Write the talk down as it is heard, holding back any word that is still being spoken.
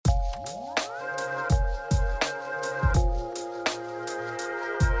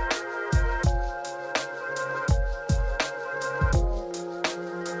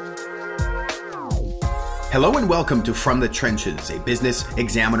Hello and welcome to From the Trenches, a Business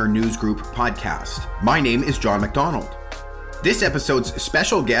Examiner News Group podcast. My name is John McDonald. This episode's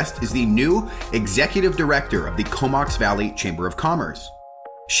special guest is the new Executive Director of the Comox Valley Chamber of Commerce.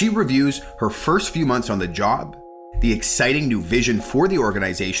 She reviews her first few months on the job, the exciting new vision for the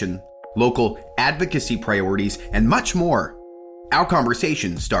organization, local advocacy priorities, and much more. Our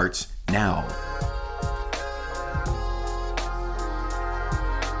conversation starts now.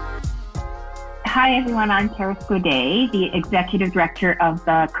 Hi, everyone. I'm Paris Godet, the Executive Director of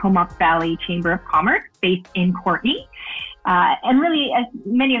the Comox Valley Chamber of Commerce based in Courtenay. And really, as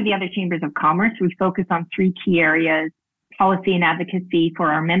many of the other chambers of commerce, we focus on three key areas: policy and advocacy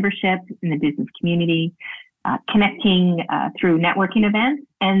for our membership in the business community, connecting through networking events,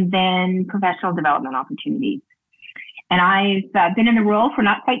 and then professional development opportunities. And I've been in the role for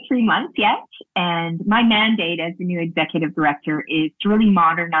not quite 3 months yet. And my mandate as the new executive director is to really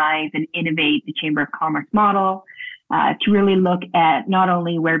modernize and innovate the Chamber of Commerce model, to really look at not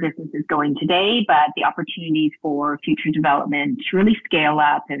only where business is going today, but the opportunities for future development, to really scale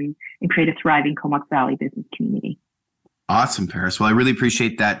up and create a thriving Comox Valley business community. Awesome, Paris. Well, I really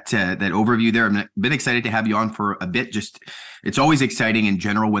appreciate that overview there. I've been excited to have you on for a bit. It's always exciting in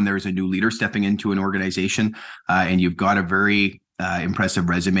general when there's a new leader stepping into an organization, and you've got a very impressive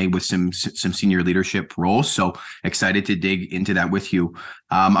resume with some senior leadership roles. So excited to dig into that with you.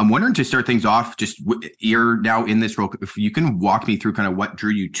 I'm wondering, to start things off, you're now in this role, if you can walk me through kind of what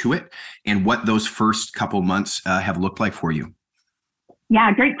drew you to it and what those first couple months have looked like for you. Yeah,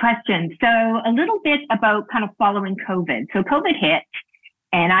 great question. So a little bit about kind of following COVID. So COVID hit,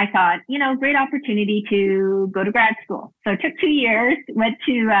 and I thought, great opportunity to go to grad school. So I took 2 years, went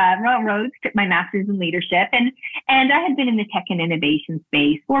to Royal Roads, took my master's in leadership, and I had been in the tech and innovation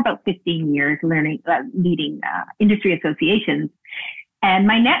space for about 15 years, leading industry associations. And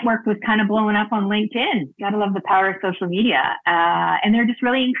my network was kind of blowing up on LinkedIn. Gotta love the power of social media. And they're just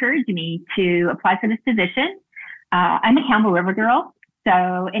really encouraging me to apply for this position. I'm a Campbell River girl.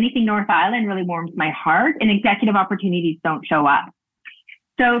 So anything North Island really warms my heart, and executive opportunities don't show up.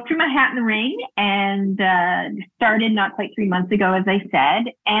 So threw my hat in the ring and started not quite 3 months ago, as I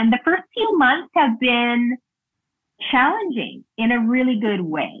said. And the first few months have been challenging in a really good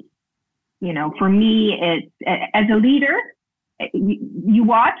way. For me, it's as a leader, you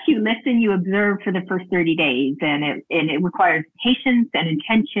watch, you listen, you observe for the first 30 days, and it requires patience and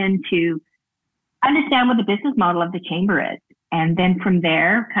intention to understand what the business model of the chamber is. And then from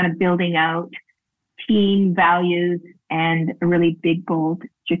there, kind of building out team values and a really big, bold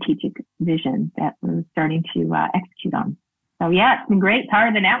strategic vision that we're starting to execute on. So yeah, it's been great. Power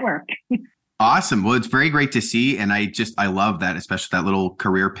of the network. Awesome. Well, it's very great to see. And I love that, especially that little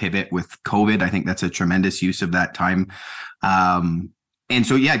career pivot with COVID. I think that's a tremendous use of that time. And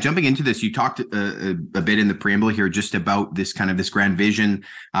so, yeah, jumping into this, you talked a bit in the preamble here just about this grand vision.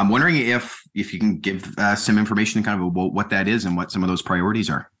 I'm wondering if you can give some information kind of about what that is and what some of those priorities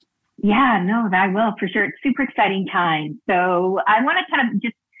are. Yeah, no, I will for sure. It's super exciting time. So I want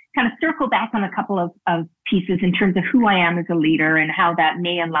to kind of circle back on a couple of pieces in terms of who I am as a leader and how that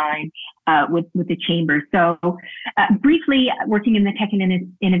may align with the chamber. So briefly, working in the tech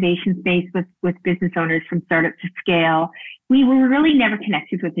and innovation space with business owners from startup to scale, we were really never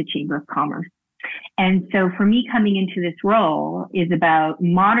connected with the Chamber of Commerce. And so for me, coming into this role is about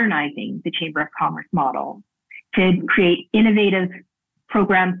modernizing the Chamber of Commerce model to create innovative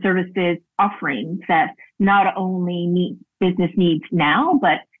program services offerings that not only meet business needs now,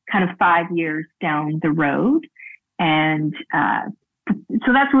 but kind of 5 years down the road. And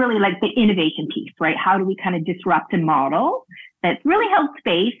so that's really like the innovation piece, right? How do we kind of disrupt a model that's really held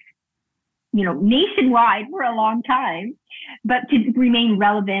space, nationwide for a long time, but to remain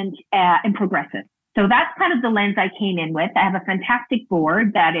relevant and progressive. So that's kind of the lens I came in with. I have a fantastic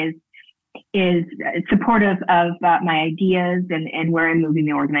board that is supportive of my ideas and where I'm moving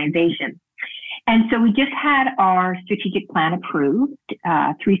the organization. And so we just had our strategic plan approved,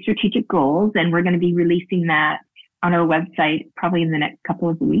 3 strategic goals, and we're going to be releasing that on our website probably in the next couple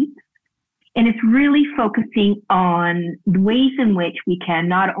of weeks. And it's really focusing on the ways in which we can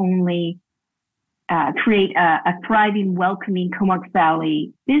not only create a thriving, welcoming Comox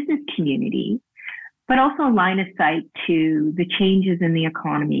Valley business community, but also a line of sight to the changes in the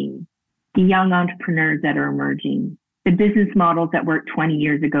economy, the young entrepreneurs that are emerging, the business models that worked 20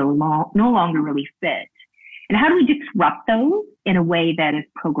 years ago no longer really fit. And how do we disrupt those in a way that is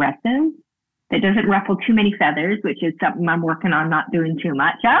progressive, that doesn't ruffle too many feathers, which is something I'm working on not doing too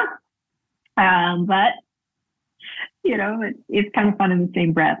much of. But it's kind of fun in the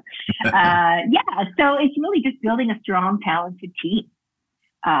same breath. So it's really just building a strong, talented team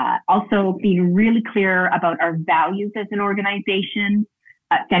Also being really clear about our values as an organization,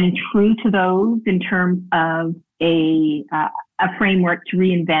 standing true to those in terms of a framework to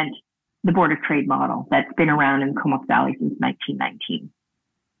reinvent the Board of Trade model that's been around in Comox Valley since 1919.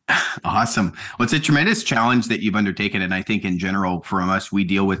 Awesome. Well, it's a tremendous challenge that you've undertaken. And I think in general, from us, we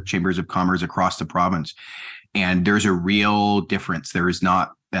deal with chambers of commerce across the province. And there's a real difference. There is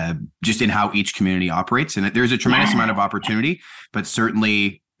not just in how each community operates. And there's a tremendous amount of opportunity, but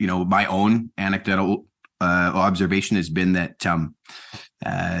certainly, my own anecdotal observation has been that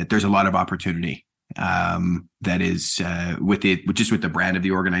there's a lot of opportunity that is with the brand of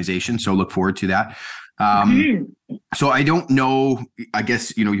the organization. So look forward to that. So I don't know, I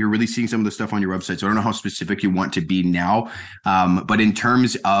guess, you're really seeing some of the stuff on your website. So I don't know how specific you want to be now. But in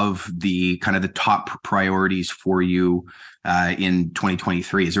terms of the kind of the top priorities for you in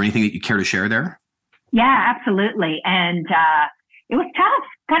 2023, is there anything that you care to share there? Yeah, absolutely. And it was tough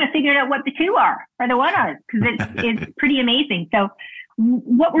kind of figuring out what the two are or the one are, because it's pretty amazing. So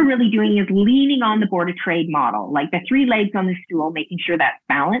what we're really doing is leaning on the Board of Trade model, like the three legs on the stool, making sure that's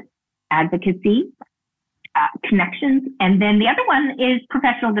balance, advocacy, connections. And then the other one is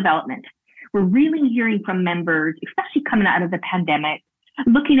professional development. We're really hearing from members, especially coming out of the pandemic,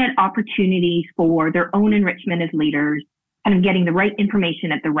 looking at opportunities for their own enrichment as leaders, kind of getting the right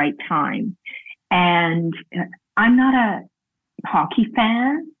information at the right time. And I'm not a hockey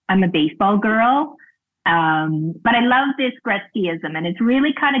fan. I'm a baseball girl. But I love this Gretzkyism, and it's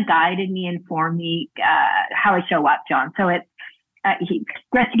really kind of guided me and informed me how I show up, John. So it's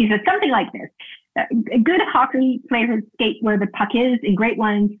Gretzky says something like this. A good hockey player skates where the puck is, and great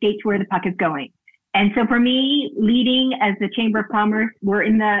one skates where the puck is going. And so for me, leading as the Chamber of Commerce, we're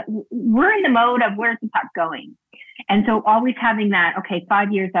in the mode of where's the puck going. And so always having that, okay,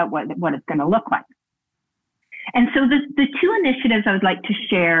 5 years out, what it's going to look like. And so the two initiatives I would like to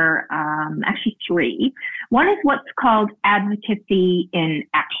share, actually three. One is what's called advocacy in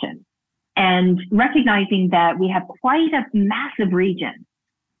action, and recognizing that we have quite a massive region.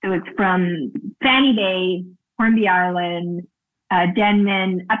 So it's from Fanny Bay, Hornby Island,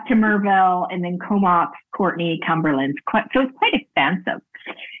 Denman, up to Merville, and then Comox, Courtenay, Cumberland. So it's quite expansive.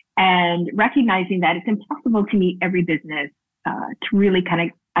 And recognizing that it's impossible to meet every business to really kind of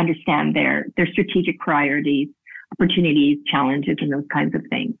understand their strategic priorities, opportunities, challenges, and those kinds of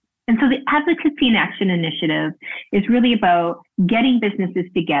things. And so the Advocacy in Action initiative is really about getting businesses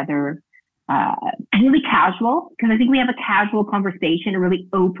together, really casual, because I think we have a casual conversation. It really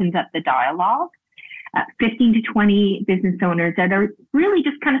opens up the dialogue. 15 to 20 business owners that are really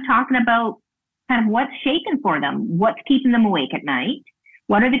just kind of talking about kind of what's shaking for them, what's keeping them awake at night,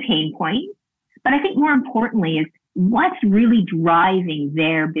 what are the pain points. But I think more importantly is what's really driving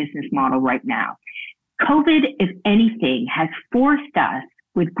their business model right now. COVID, if anything, has forced us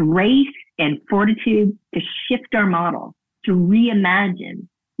with grace and fortitude to shift our model, to reimagine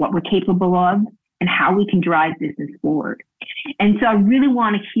what we're capable of and how we can drive business forward. And so I really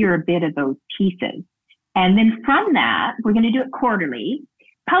want to hear a bit of those pieces. And then from that, we're going to do it quarterly,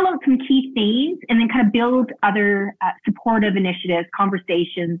 pull out some key themes, and then kind of build other supportive initiatives,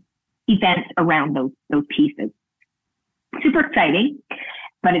 conversations, events around those pieces. Super exciting,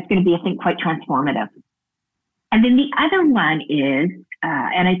 but it's going to be, I think, quite transformative. And then the other one is,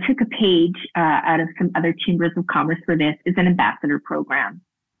 and I took a page out of some other chambers of commerce for this, is an ambassador program.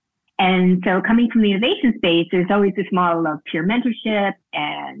 And so coming from the innovation space, there's always this model of peer mentorship,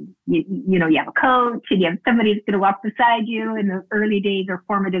 and you have a coach and you have somebody that's going to walk beside you in the early days or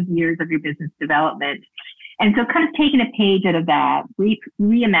formative years of your business development. And so kind of taking a page out of that,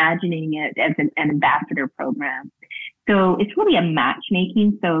 reimagining it as an ambassador program. So it's really a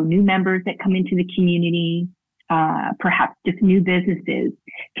matchmaking. So new members that come into the community, perhaps just new businesses,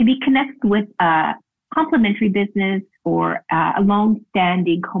 can be connected with a complementary business or a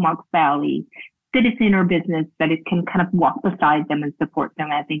long-standing Comox Valley citizen or business that it can kind of walk beside them and support them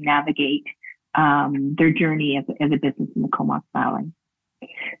as they navigate their journey as a business in the Comox Valley.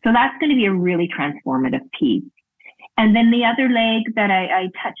 So that's going to be a really transformative piece. And then the other leg that I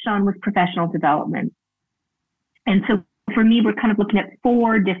touched on was professional development. And so for me, we're kind of looking at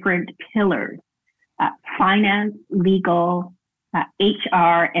four different pillars: finance, legal,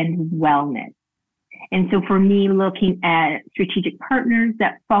 HR, and wellness. And so for me, looking at strategic partners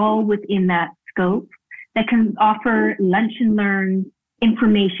that fall within that scope, that can offer lunch and learn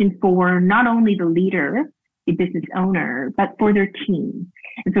information for not only the leader, the business owner, but for their team.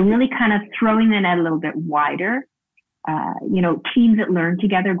 And so really kind of throwing that out a little bit wider. teams that learn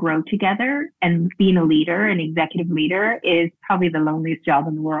together, grow together, and being a leader, an executive leader, is probably the loneliest job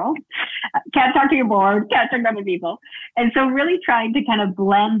in the world. Can't talk to your board, can't talk to other people. And so really trying to kind of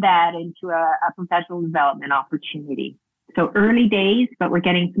blend that into a professional development opportunity. So early days, but we're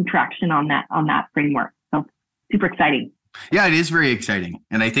getting some traction on that framework. So super exciting. Yeah, it is very exciting.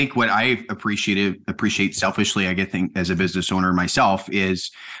 And I think what I appreciate selfishly, I think as a business owner myself,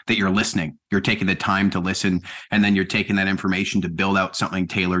 is that you're listening. You're taking the time to listen, and then you're taking that information to build out something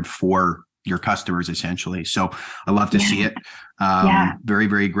tailored for your customers, essentially. So I love to see it. Very,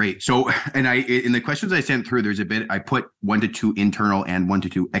 very great. So, and in the questions I sent through, there's a bit, I put 1 to 2 internal and 1 to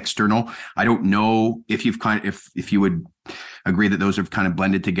 2 external. I don't know if you've if you would agree that those have kind of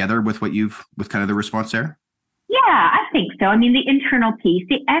blended together with with kind of the response there. Yeah, I think so. I mean, the internal piece,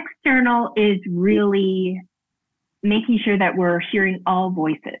 the external is really making sure that we're hearing all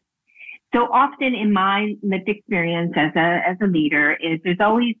voices. So often in my lived experience as a leader is there's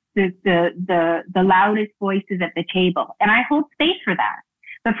always the loudest voices at the table, and I hold space for that.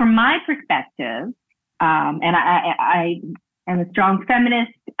 But from my perspective, and I am a strong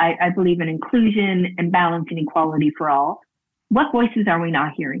feminist, I believe in inclusion and balance and equality for all. What voices are we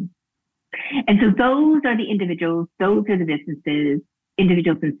not hearing? And so those are the individuals, those are the businesses,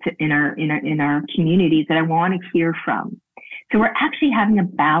 individuals in our communities that I want to hear from. So we're actually having a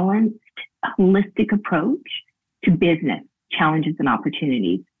balanced, holistic approach to business challenges and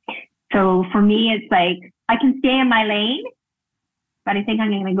opportunities. So for me, it's like I can stay in my lane, but I think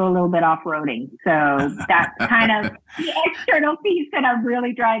I'm going to go a little bit off-roading. So that's kind of the external piece that I'm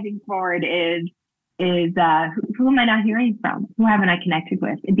really driving forward is who am I not hearing from? Who haven't I connected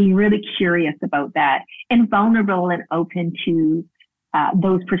with? And being really curious about that and vulnerable and open to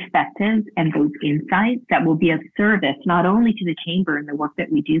those perspectives and those insights that will be of service, not only to the chamber and the work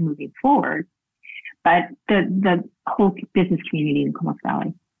that we do moving forward, but the whole business community in Comox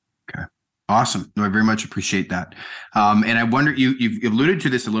Valley. Okay. Awesome. No, I very much appreciate that. And I wonder, you've alluded to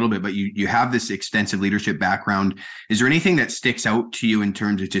this a little bit, but you have this extensive leadership background. Is there anything that sticks out to you in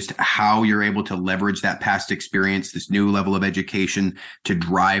terms of just how you're able to leverage that past experience, this new level of education to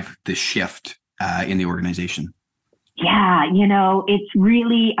drive the shift in the organization? Yeah, it's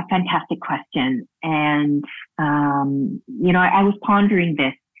really a fantastic question. And, I was pondering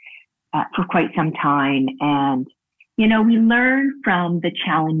this for quite some time. And, we learn from the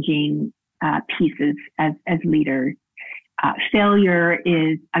challenging pieces as leaders. Failure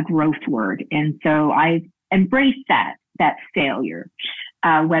is a growth word. And so I've embraced that failure,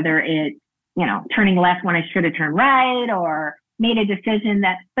 whether it's, turning left when I should have turned right or made a decision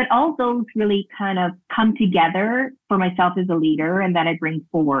but all those really kind of come together for myself as a leader and that I bring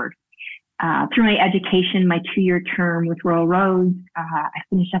forward. Through my education, my 2-year term with Royal Roads, I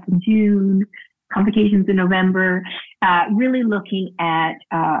finished up in June, convocations in November, really looking at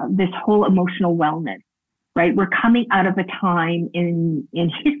this whole emotional wellness, right? We're coming out of a time in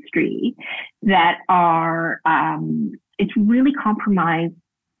history that it's really compromised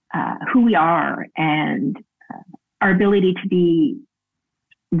who we are and our ability to be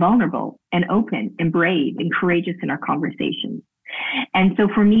vulnerable and open and brave and courageous in our conversations. And so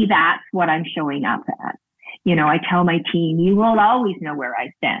for me, that's what I'm showing up at. I tell my team, you will always know where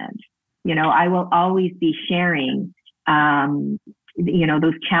I stand. I will always be sharing,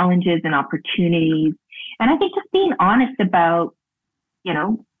 those challenges and opportunities. And I think just being honest about,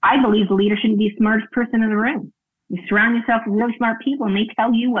 I believe the leader shouldn't be the smartest person in the room. You surround yourself with really smart people and they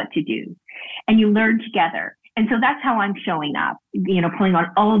tell you what to do and you learn together. And so that's how I'm showing up, pulling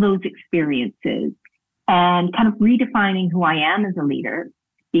on all those experiences and kind of redefining who I am as a leader,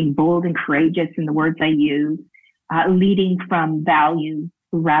 being bold and courageous in the words I use, leading from values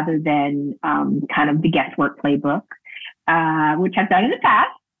rather than kind of the guesswork playbook, which I've done in the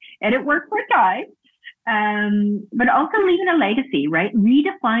past, and it worked for a time. But also leaving a legacy, right?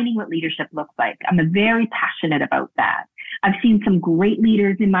 Redefining what leadership looks like. I'm very passionate about that. I've seen some great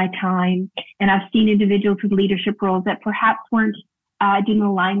leaders in my time, and I've seen individuals with leadership roles that perhaps didn't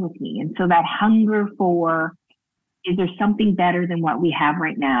align with me. And so that hunger for, is there something better than what we have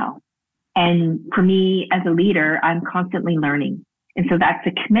right now? And for me as a leader, I'm constantly learning. And so that's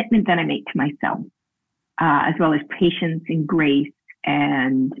a commitment that I make to myself, as well as patience and grace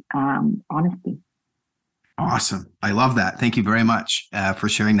and honesty. Awesome. I love that. Thank you very much for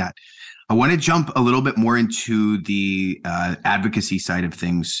sharing that. I want to jump a little bit more into the advocacy side of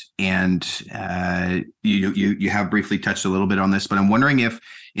things. And you have briefly touched a little bit on this, but I'm wondering if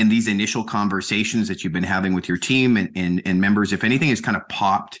in these initial conversations that you've been having with your team and members, if anything has kind of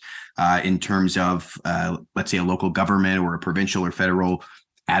popped in terms of, let's say, a local government or a provincial or federal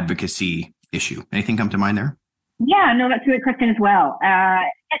advocacy issue. Anything come to mind there? Yeah, no, that's a good question as well.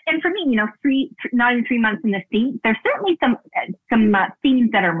 And for me, not even 3 months in the seat, there's certainly some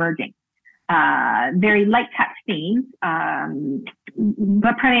themes that are emerging. Very light touch themes,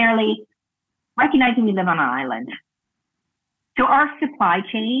 but primarily recognizing we live on an island. So our supply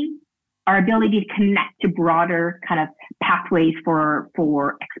chain, our ability to connect to broader kind of pathways for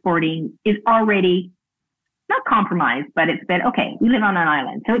exporting is already not compromised, but it's been, okay, we live on an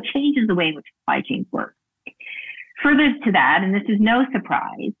island. So it changes the way in which supply chains work. Further to that, and this is no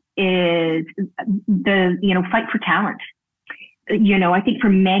surprise, is the, fight for talent. I think for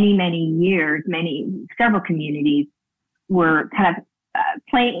many, many years, several communities were kind of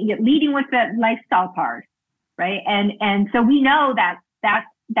leading with the lifestyle part, right? And so we know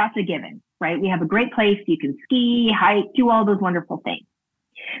that's a given, right? We have a great place. You can ski, hike, do all those wonderful things.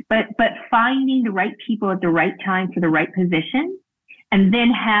 But finding the right people at the right time for the right position, and then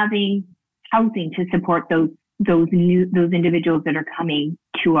having housing to support those individuals that are coming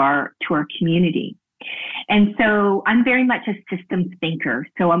to our community. And so I'm very much a systems thinker.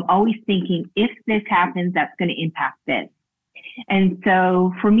 So I'm always thinking, if this happens, that's going to impact this. And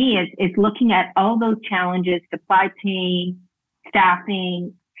so for me, it's looking at all those challenges, supply chain,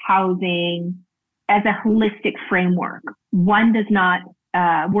 staffing, housing, as a holistic framework. One does not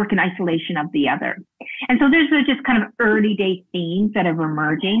work in isolation of the other. And so there's just kind of early day themes that are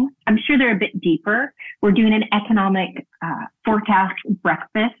emerging. I'm sure they're a bit deeper. We're doing an economic forecast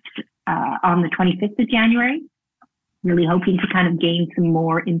breakfast on the 25th of January, really hoping to kind of gain some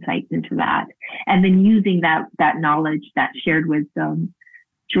more insights into that. And then using that knowledge, that shared wisdom,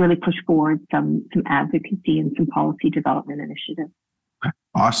 to really push forward some advocacy and some policy development initiatives.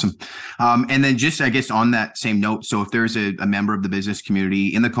 Awesome. And then just, I guess, on that same note, so if there's a member of the business community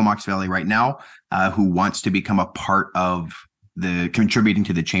in the Comox Valley right now who wants to become a part of the contributing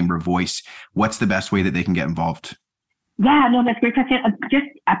to the Chamber of Voice, what's the best way that they can get involved? Yeah, no, that's a great question. Just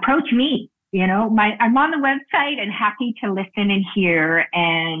approach me. I'm on the website and happy to listen and hear.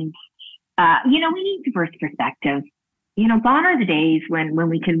 And, we need diverse perspectives. Gone are the days when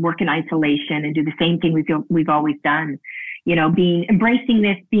we can work in isolation and do the same thing we've always done. Embracing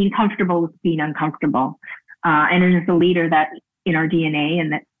this, being comfortable with being uncomfortable. And as a leader, that's in our DNA,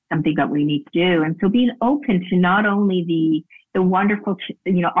 and that's something that we need to do. And so being open to not only the wonderful,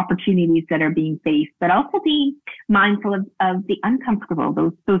 opportunities that are being faced, but also being mindful of the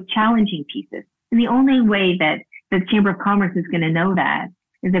uncomfortable, those challenging pieces. And the only way that the Chamber of Commerce is going to know that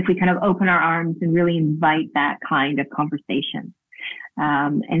is if we kind of open our arms and really invite that kind of conversation.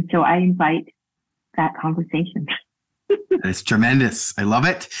 And so I invite that conversation. That's tremendous. I love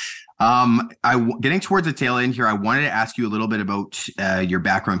it. Getting towards the tail end here, I wanted to ask you a little bit about your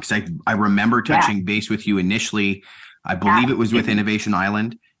background, because I remember touching base with you initially. I believe it was with Innovation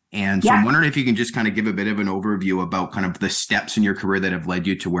Island. And so I'm wondering if you can just kind of give a bit of an overview about kind of the steps in your career that have led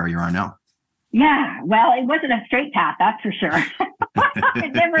you to where you are now. Yeah, well, it wasn't a straight path, that's for sure.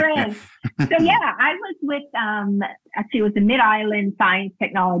 It never is. So I was with, actually it was the Mid-Island Science,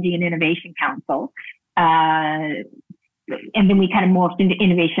 Technology and Innovation Council. And then we kind of morphed into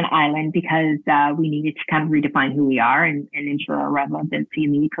Innovation Island because we needed to kind of redefine who we are and ensure our relevancy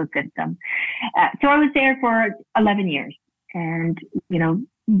in the ecosystem. So I was there for 11 years, and,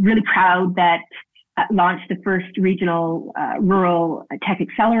 really proud that launched the first regional rural tech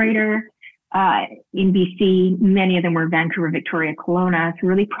accelerator in BC. Many of them were Vancouver, Victoria, Kelowna. So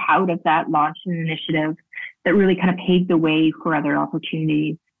really proud of that launch and initiative that really kind of paved the way for other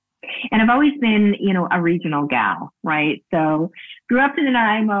opportunities. And I've always been, a regional gal, right? So grew up in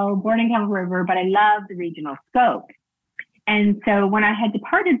Nanaimo, born in Campbell River, but I love the regional scope. And so when I had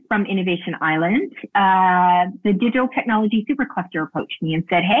departed from Innovation Island, the Digital Technology Supercluster approached me and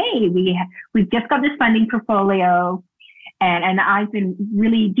said, hey, we've just got this funding portfolio. And I've been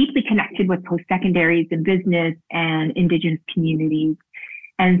really deeply connected with post-secondaries and business and Indigenous communities.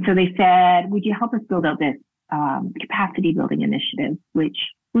 And so they said, would you help us build out this capacity building initiative, which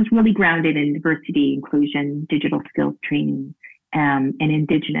was really grounded in diversity, inclusion, digital skills training, and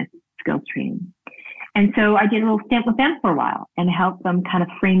Indigenous skills training. And so I did a little stint with them for a while and helped them kind of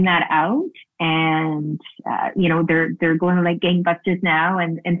frame that out. And, they're going like gangbusters now,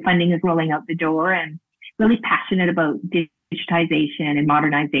 and funding is rolling out the door, and really passionate about digitization and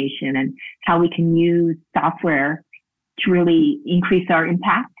modernization and how we can use software to really increase our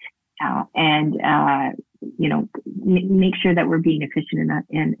impact make sure that we're being efficient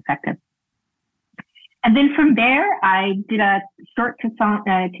and effective. And then from there, I did a short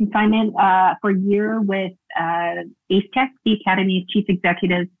consignment for a year with ACETech, the Academy of Chief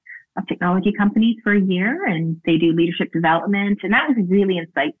Executives of Technology Companies, for a year, and they do leadership development. And that was really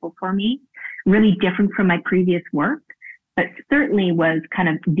insightful for me. really different from my previous work, but certainly was kind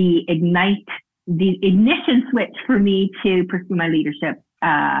of the ignition switch for me to pursue my leadership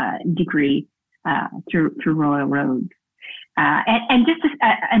degree through Royal Roads. And just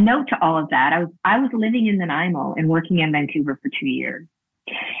a note to all of that, I was living in Nanaimo and working in Vancouver for 2 years.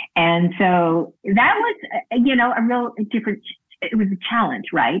 And so that was, a real different, it was a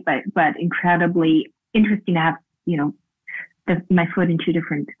challenge, right? But incredibly interesting to have, my foot in two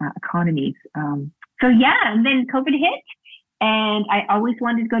different economies. And then COVID hit, and I always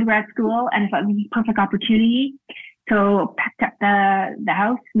wanted to go to grad school, and I thought this was a perfect opportunity. So packed up the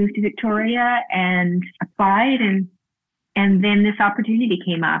house, moved to Victoria, and applied, and then this opportunity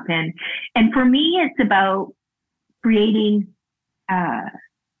came up. And for me, it's about creating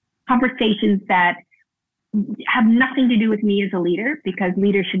conversations that have nothing to do with me as a leader, because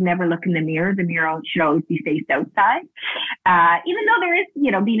leaders should never look in the mirror. The mirror should always be faced outside. Even though there is,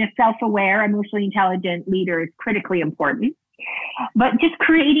 being a self-aware, emotionally intelligent leader is critically important. But just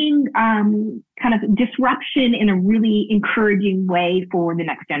creating kind of disruption in a really encouraging way for the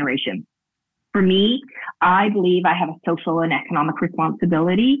next generation. For me, I believe I have a social and economic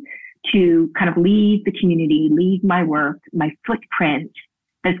responsibility to kind of leave the community, leave my work, my footprint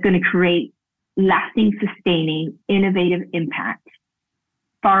that's going to create lasting, sustaining, innovative impact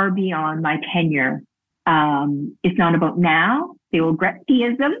far beyond my tenure. It's not about now, the old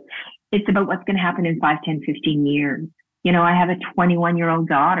Gretzkyism. It's about what's going to happen in 5, 10, 15 years. I have a 21-year-old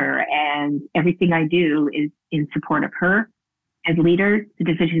daughter, and everything I do is in support of her. As leaders, the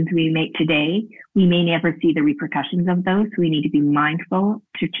decisions we make today, we may never see the repercussions of those. So we need to be mindful,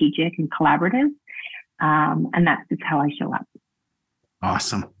 strategic, and collaborative. And that's just how I show up.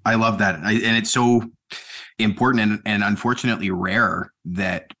 Awesome. I love that. And it's so important and unfortunately rare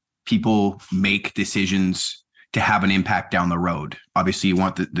that people make decisions to have an impact down the road. Obviously, you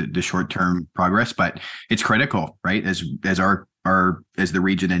want the short-term progress, but it's critical, right? As the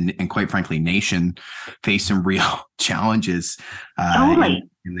region and quite frankly, nation face some real challenges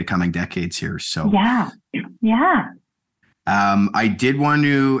in the coming decades here. So yeah. I did want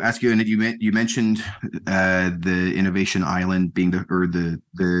to ask you, and you mentioned the Innovation Island being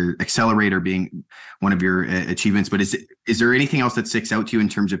the accelerator being one of your achievements. But is there anything else that sticks out to you in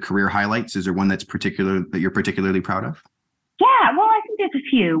terms of career highlights? Is there one that you're particularly proud of? Yeah, well, I think there's a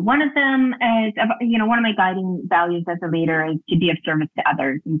few. One of them is, one of my guiding values as a leader is to be of service to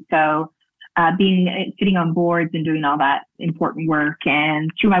others. And so sitting on boards and doing all that important work. And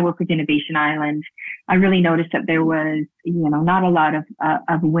through my work with Innovation Island, I really noticed that there was, not a lot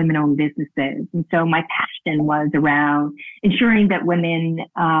of women-owned businesses. And so my passion was around ensuring that women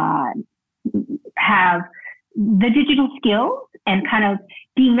have the digital skills and kind of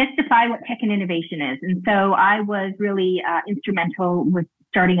demystify what tech and innovation is. And so I was really instrumental with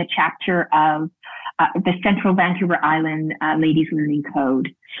starting a chapter of the Central Vancouver Island Ladies Learning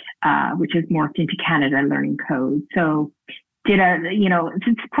Code, which has morphed into Canada Learning Code. So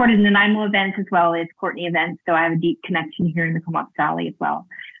supported Nanaimo events as well as Courtenay events. So I have a deep connection here in the Comox Valley as well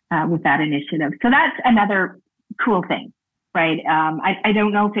with that initiative. So that's another cool thing, right? I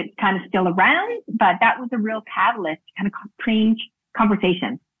don't know if it's kind of still around, but that was a real catalyst to kind of change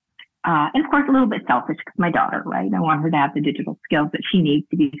conversation. And of course, a little bit selfish because my daughter, right? I want her to have the digital skills that she needs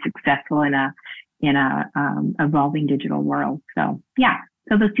to be successful in a evolving digital world. So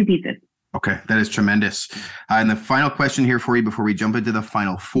those two pieces. Okay, that is tremendous. And the final question here for you before we jump into the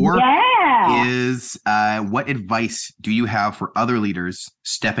final four is what advice do you have for other leaders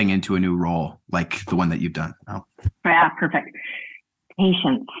stepping into a new role like the one that you've done? Oh. Yeah, perfect.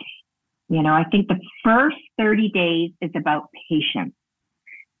 Patience. I think the first 30 days is about patience.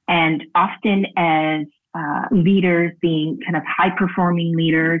 And often as leaders, being kind of high-performing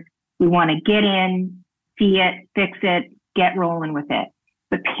leaders, we want to get in, see it, fix it, get rolling with it.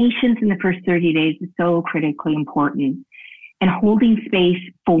 But patience in the first 30 days is so critically important. And holding space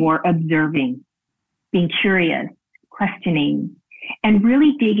for observing, being curious, questioning, and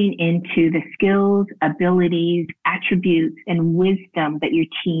really digging into the skills, abilities, attributes, and wisdom that your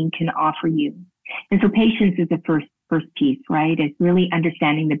team can offer you. And so patience is the first piece, right? It's really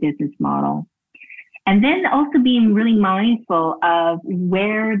understanding the business model. And then also being really mindful of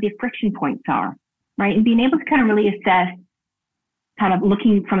where the friction points are, right? And being able to kind of really assess, kind of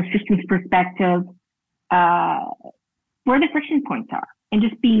looking from a systems perspective, where the friction points are, and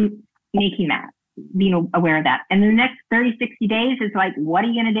just being aware of that. And the next 30, 60 days is like, what are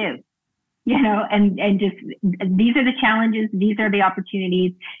you going to do? And just, these are the challenges, these are the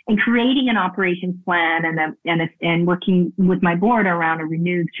opportunities, and creating an operations plan and working with my board around a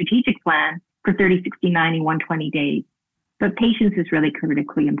renewed strategic plan for 30, 60, 90, 120 days. But patience is really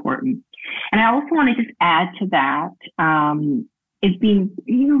critically important. And I also want to just add to that, is being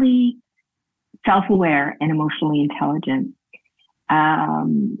really self-aware and emotionally intelligent.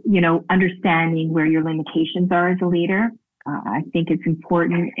 Understanding where your limitations are as a leader. I think it's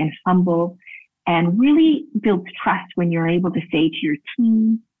important and humble and really builds trust when you're able to say to your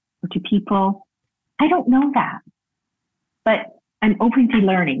team or to people, I don't know that, but I'm open to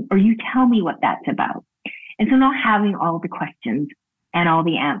learning, or you tell me what that's about. And so not having all the questions and all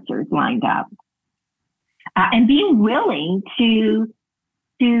the answers lined up. And being willing to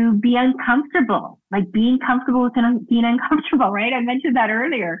be uncomfortable, like being comfortable with being uncomfortable, right? I mentioned that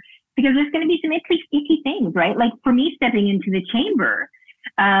earlier, because there's going to be some icky things, right? Like for me, stepping into the chamber,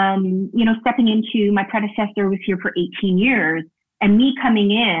 stepping into, my predecessor was here for 18 years, and me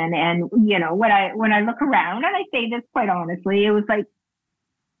coming in, and, when I look around, and I say this quite honestly, it was like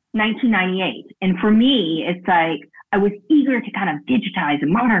 1998. And for me, it's like, I was eager to kind of digitize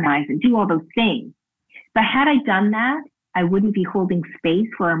and modernize and do all those things. But had I done that, I wouldn't be holding space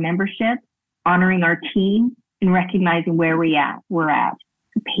for our membership, honoring our team, and recognizing where we're at.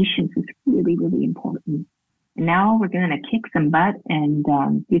 So patience is really, really important. And now we're going to kick some butt and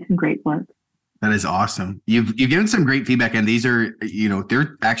do some great work. That is awesome. You've given some great feedback, and these are,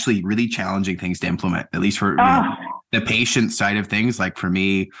 they're actually really challenging things to implement, at least for the patient side of things. Like for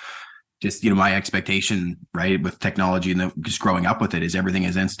me, just, my expectation, right, with technology and just growing up with it is everything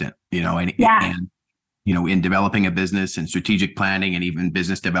is instant, and in developing a business and strategic planning and even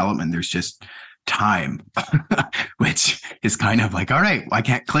business development, there's just time, which is kind of like, all right, I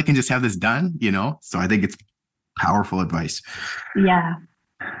can't click and just have this done, So I think it's powerful advice. Yeah.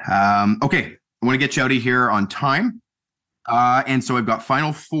 Okay. I want to get you out of here on time. And so I've got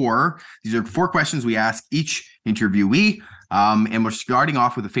final 4. These are 4 questions we ask each interviewee. And we're starting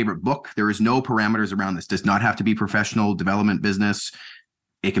off with a favorite book. There is no parameters around this. Does not have to be professional development business.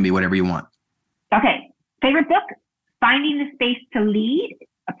 It can be whatever you want. Okay. Favorite book, Finding the Space to Lead,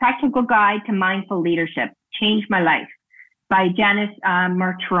 A Practical Guide to Mindful Leadership. Changed my life, by Janice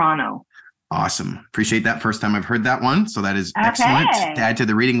Martirano. Awesome. Appreciate that. First time I've heard that one. So that is excellent to add to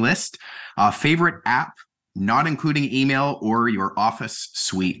the reading list. Favorite app, not including email or your Office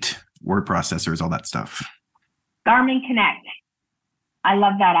suite, word processors, all that stuff. Garmin Connect. I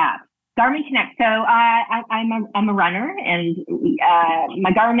love that app. Garmin Connect. So I'm a runner, and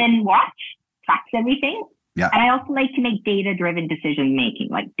my Garmin watch tracks everything. Yeah. And I also like to make data-driven decision making,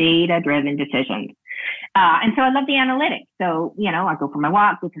 like data-driven decisions. And so I love the analytics. So, I go for my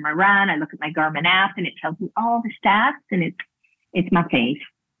walk, go for my run, I look at my Garmin app, and it tells me all the stats, and it's my fave.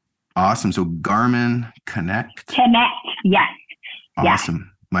 Awesome. So Garmin Connect. Yes. Awesome. Yeah.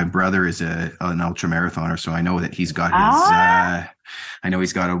 My brother is an ultra marathoner, so I know that he's got his. I know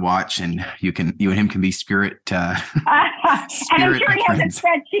he's got a watch, and you and him can be spirit. And I'm sure he has a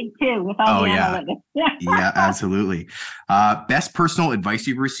spreadsheet too with all the analytics. Yeah, absolutely. Best personal advice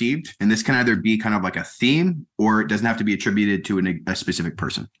you've received, and this can either be kind of like a theme, or it doesn't have to be attributed to a specific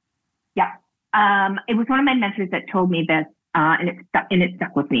person. Yeah, it was one of my mentors that told me this, and it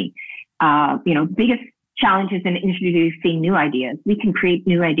stuck with me. Biggest challenges in introducing new ideas. We can create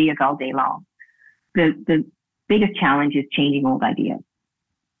new ideas all day long. The biggest challenge is changing old ideas.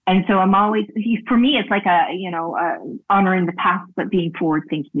 And so I'm always, for me, it's like honoring the past, but being forward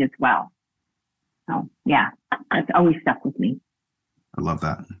thinking as well. So yeah, that's always stuck with me. I love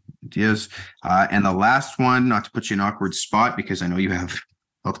that. Ideas. And the last one, not to put you in an awkward spot, because I know you have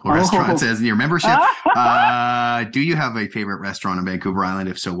multiple restaurants as in your membership. Do you have a favorite restaurant on Vancouver Island?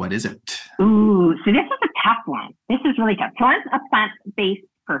 If so, what is it? Ooh, so this is a tough one. This is really tough. So I'm a plant-based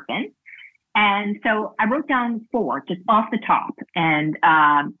person. And so I wrote down 4 just off the top. And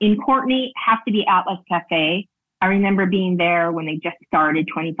in Courtenay, has to be Atlas Cafe. I remember being there when they just started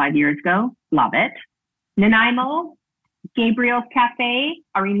 25 years ago. Love it. Nanaimo, Gabriel's Cafe.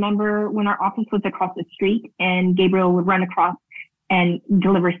 I remember when our office was across the street, and Gabriel would run across and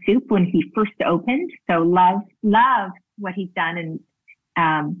deliver soup when he first opened. So love what he's done. And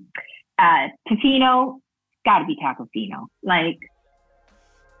Tofino, gotta be Tacofino.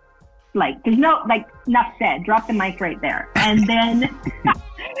 Like there's no, enough said, drop the mic right there. And then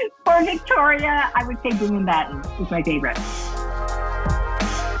for Victoria, I would say Boom and Batten is my favorite.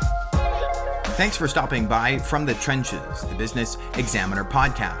 Thanks for stopping by From the Trenches, the Business Examiner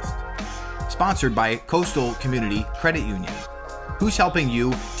podcast. Sponsored by Coastal Community Credit Union. Who's helping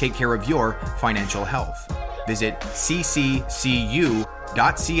you take care of your financial health? Visit cccu.ca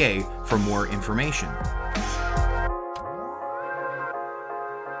for more information.